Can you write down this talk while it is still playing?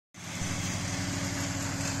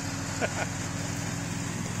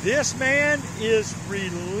This man is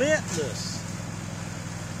relentless.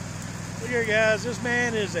 Look here, guys. This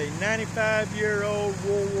man is a 95-year-old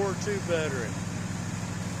World War II veteran.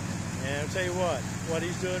 And I'll tell you what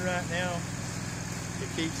he's doing right now, it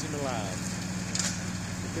keeps him alive.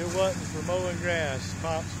 If it wasn't for mowing grass,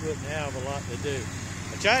 Pops wouldn't have a lot to do.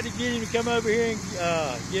 I tried to get him to come over here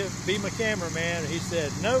and be my cameraman. He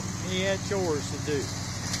said nope, he had chores to do.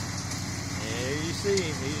 There you see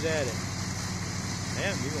him, he's at it.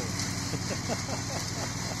 Man, you know.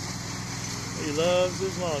 He loves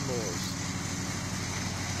his lawnmowers.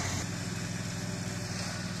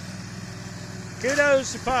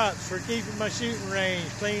 Kudos to Pops for keeping my shooting range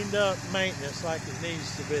cleaned up, maintenance like it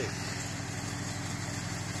needs to be.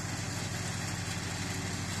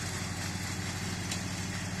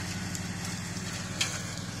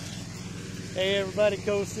 Hey everybody,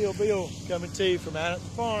 Cold Steel Bill coming to you from out at the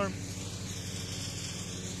farm.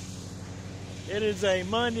 It is a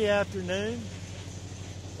Monday afternoon,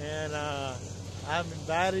 and I've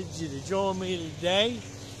invited you to join me today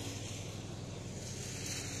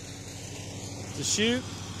to shoot.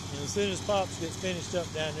 And as soon as Pops gets finished up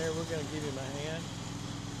down there, we're going to give him a hand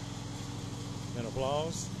and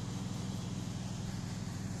applause.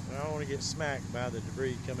 I don't want to get smacked by the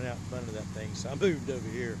debris coming out in front of that thing, so I moved over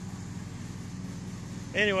here.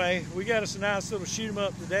 Anyway, we got us a nice little shoot 'em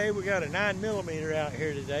up today. We got a 9mm out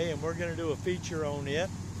here today, and we're going to do a feature on it.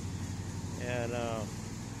 And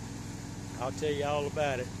I'll tell you all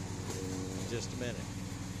about it in just a minute.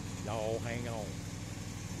 Y'all hang on.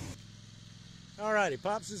 Alrighty,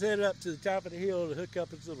 Pops is headed up to the top of the hill to hook up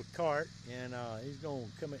his little cart, and he's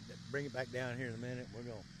going to bring it back down here in a minute. We're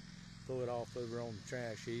going to throw it off over on the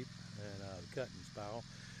trash heap and the cuttings pile.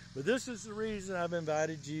 But this is the reason I've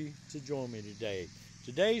invited you to join me today.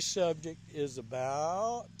 Today's subject is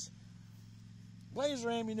about laser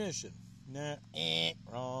ammunition. Nah,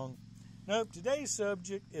 wrong. Nope, today's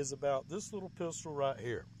subject is about this little pistol right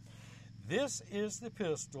here. This is the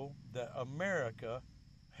pistol that America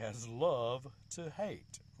has loved to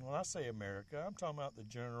hate. When I say America, I'm talking about the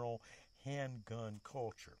general handgun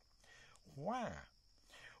culture. Why?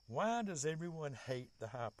 Why does everyone hate the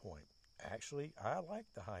High Point? Actually, I like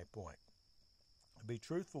the High Point. To be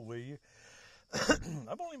truthful with you,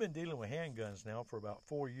 I've only been dealing with handguns now for about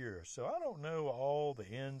 4 years, so I don't know all the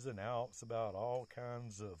ins and outs about all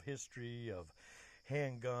kinds of history of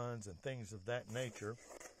handguns and things of that nature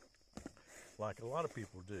like a lot of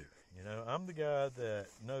people do. You know, I'm the guy that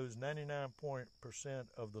knows 99%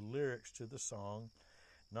 of the lyrics to the song,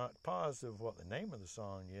 not positive what the name of the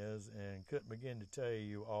song is, and couldn't begin to tell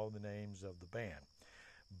you all the names of the band.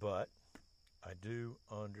 But I do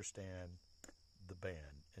understand the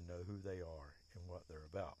band and know who they are and what they're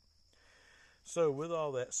about. So with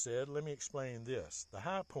all that said, let me explain this. The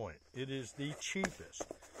High Point, it is the cheapest,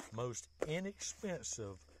 most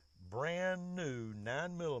inexpensive, brand new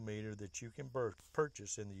 9mm that you can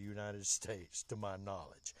purchase in the United States, to my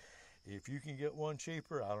knowledge. If you can get one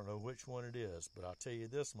cheaper, I don't know which one it is, but I'll tell you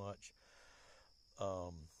this much.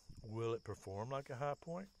 Will it perform like a High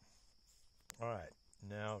Point? All right,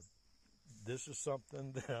 now this is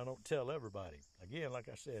something that I don't tell everybody. Again, like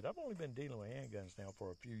I said, I've only been dealing with handguns now for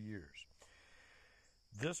a few years.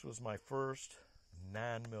 This was my first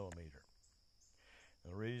 9mm.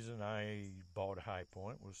 The reason I bought a High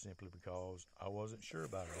Point was simply because I wasn't sure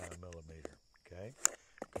about a 9mm, okay?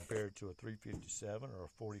 Compared to a 357 or a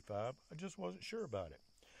 45, I just wasn't sure about it.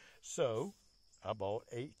 So I bought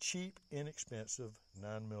a cheap, inexpensive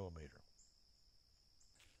 9mm.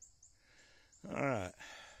 All right.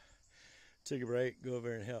 Took a break, go over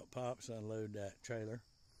there and help Pops unload that trailer.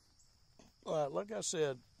 All right, like I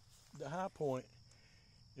said, the High Point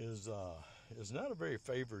is not a very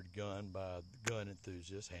favored gun by gun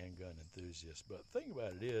enthusiasts, handgun enthusiasts. But the thing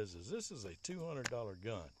about it is this is a $200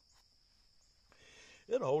 gun.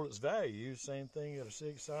 It'll hold its value, same thing at a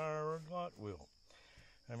Sig Sauer or a Glock will.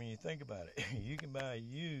 I mean, you think about it. You can buy a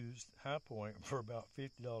used High Point for about $50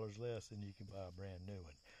 less than you can buy a brand new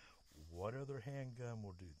one. What other handgun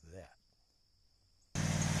will do that?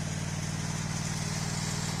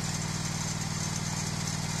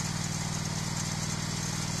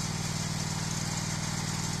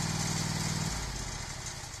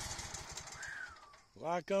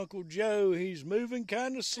 Like Uncle Joe, he's moving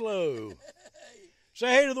kind of slow. Say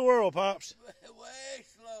hey to the world, Pops. Way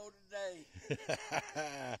slow today.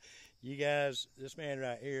 You guys, this man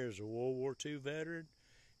right here is a World War II veteran.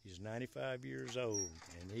 He's 95 years old,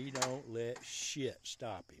 and he don't let shit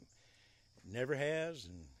stop him. Never has,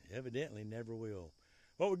 and evidently never will.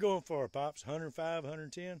 What we going for, Pops? 105,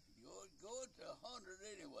 110? Go to 100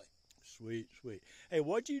 anyway. Sweet, sweet. Hey,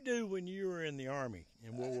 what'd you do when you were in the Army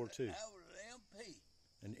in World War II? I was an MP.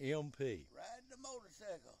 An MP. Riding the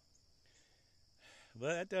motorcycle.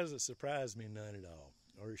 Well, that doesn't surprise me none at all,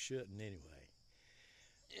 or it shouldn't anyway.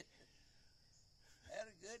 Had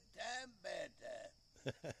a good time, bad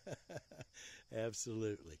time.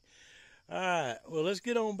 Absolutely. All right, well, let's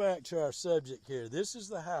get on back to our subject here. This is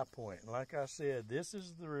the high point. And like I said, this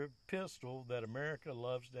is the pistol that America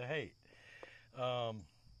loves to hate.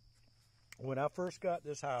 When I first got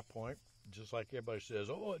this high point, just like everybody says,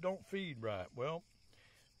 oh, it don't feed right. Well,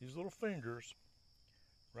 these little fingers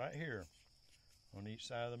right here on each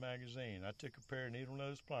side of the magazine, I took a pair of needle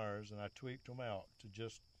nose pliers and I tweaked them out to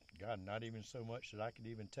just, God, not even so much that I could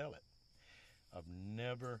even tell it. I've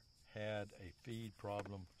never had a feed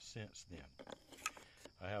problem since then.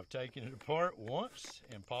 I have taken it apart once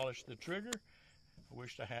and polished the trigger. I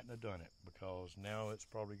wished I hadn't have done it because now it's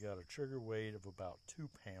probably got a trigger weight of about 2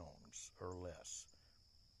 pounds or less.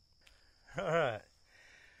 All right.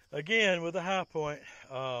 Again, with the high point,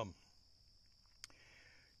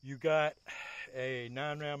 you got a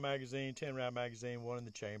 9-round magazine, 10-round magazine, one in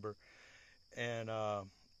the chamber, and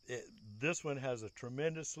this one has a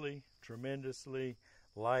tremendously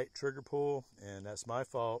light trigger pull, and that's my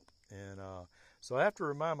fault. And so I have to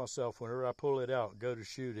remind myself whenever I pull it out and go to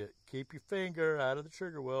shoot it, keep your finger out of the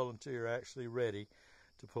trigger well until you're actually ready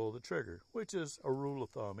to pull the trigger, which is a rule of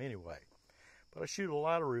thumb anyway. But I shoot a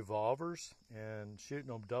lot of revolvers, and shooting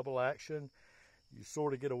them double action, you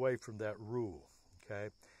sort of get away from that rule, okay?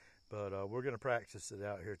 But we're going to practice it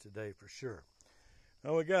out here today for sure.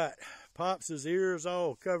 Now we got Pops' ears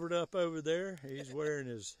all covered up over there. He's wearing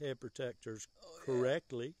his head protectors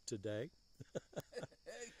correctly today.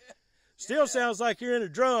 Still sounds like you're in a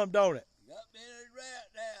drum, don't it? Got me in a drought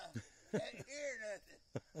now. Can't hear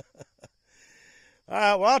nothing. All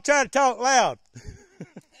right, well, I'll try to talk loud.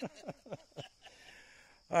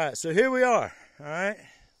 All right, so here we are, all right?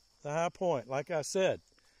 The high point, like I said.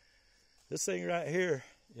 This thing right here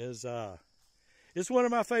is it's one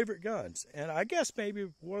of my favorite guns. And I guess maybe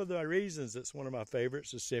one of the reasons it's one of my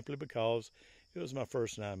favorites is simply because it was my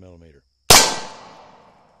first 9mm.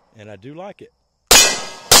 And I do like it.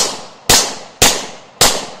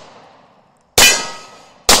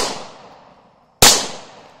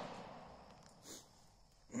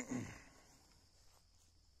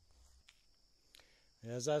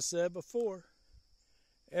 As I said before,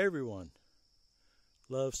 everyone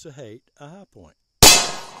loves to hate a high point.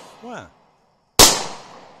 Why?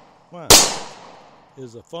 Why?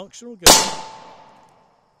 It's a functional gun.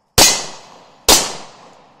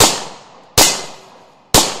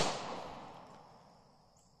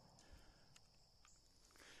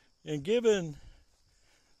 And given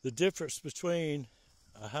the difference between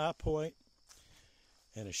a high point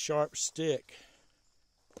and a sharp stick,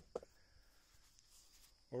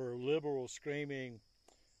 or a liberal screaming,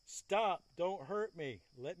 "Stop, don't hurt me,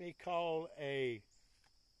 let me call a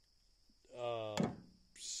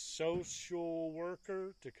social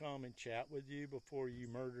worker to come and chat with you before you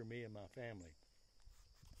murder me and my family."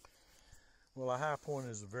 Well, a high point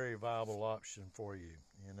is a very viable option for you.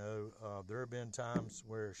 You know, there have been times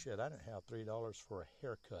where, shit, I didn't have $3 for a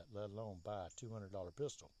haircut, let alone buy a $200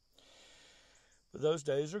 pistol. But those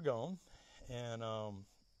days are gone, and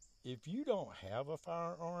if you don't have a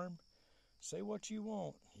firearm, say what you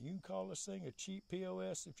want. You can call this thing a cheap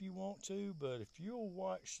POS if you want to, but if you'll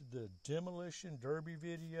watch the demolition derby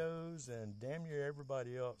videos and damn near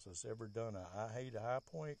everybody else that's ever done a I hate a high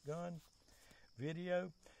point gun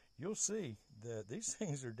video, you'll see that these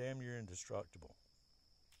things are damn near indestructible.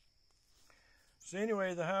 So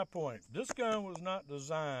anyway, the high point. This gun was not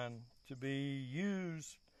designed to be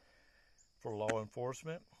used for law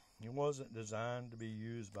enforcement. It wasn't designed to be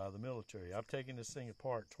used by the military. I've taken this thing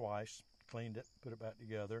apart twice, cleaned it, put it back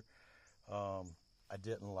together. I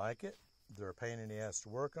didn't like it. They're a pain in the ass to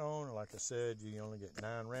work on. Like I said, you only get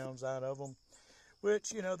 9 rounds out of them,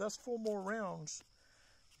 which, you know, that's 4 more rounds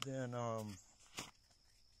than I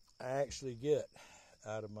actually get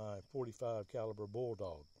out of my .45 caliber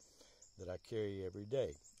Bulldog that I carry every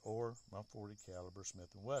day, or my .40 caliber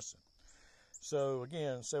Smith & Wesson. So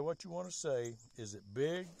again, say what you want to say. Is it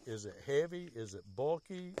big? Is it heavy? Is it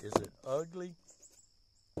bulky? Is it ugly?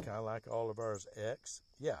 Kind of like all of ours X.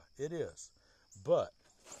 Yeah, it is. But,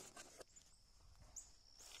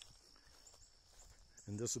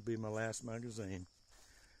 and this will be my last magazine,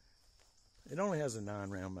 it only has a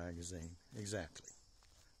 9-round magazine, exactly.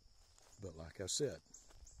 But like I said,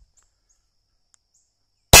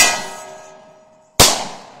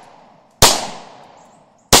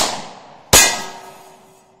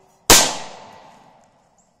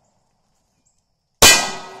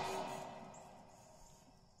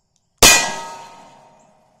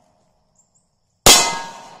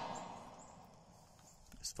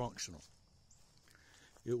 is functional.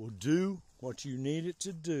 It will do what you need it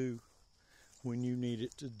to do when you need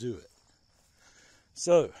it to do it.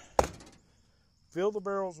 So, fill the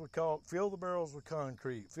barrels with fill the barrels with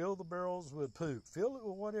concrete, fill the barrels with poop, fill it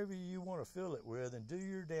with whatever you want to fill it with, and do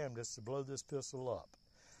your damnedest to blow this pistol up.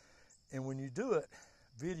 And when you do it,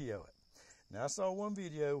 video it. Now, I saw one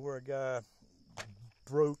video where a guy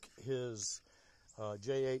broke his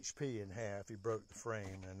JHP in half. He broke the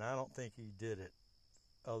frame, and I don't think he did it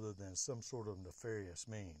other than some sort of nefarious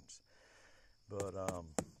means. But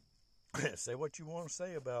say what you want to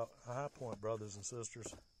say about High Point, brothers and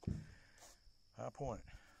sisters. High Point,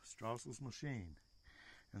 Strass's machine.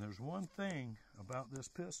 And there's one thing about this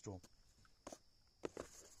pistol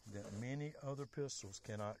that many other pistols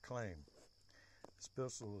cannot claim. This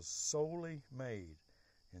pistol is solely made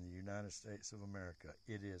in the United States of America.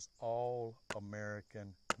 It is all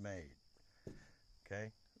American made.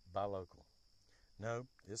 Okay? Buy local. No,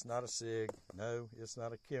 it's not a SIG. No, it's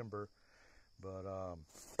not a Kimber. But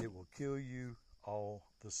it will kill you all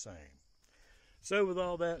the same. So with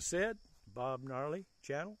all that said, Bob Gnarly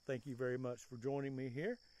channel, thank you very much for joining me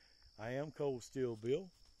here. I am Cold Steel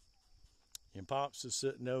Bill. And Pops is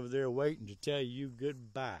sitting over there waiting to tell you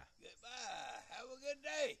goodbye. Goodbye. Have a good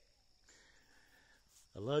day.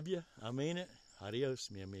 I love you. I mean it. Adios,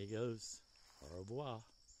 mi amigos. Au revoir.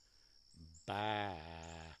 Bye.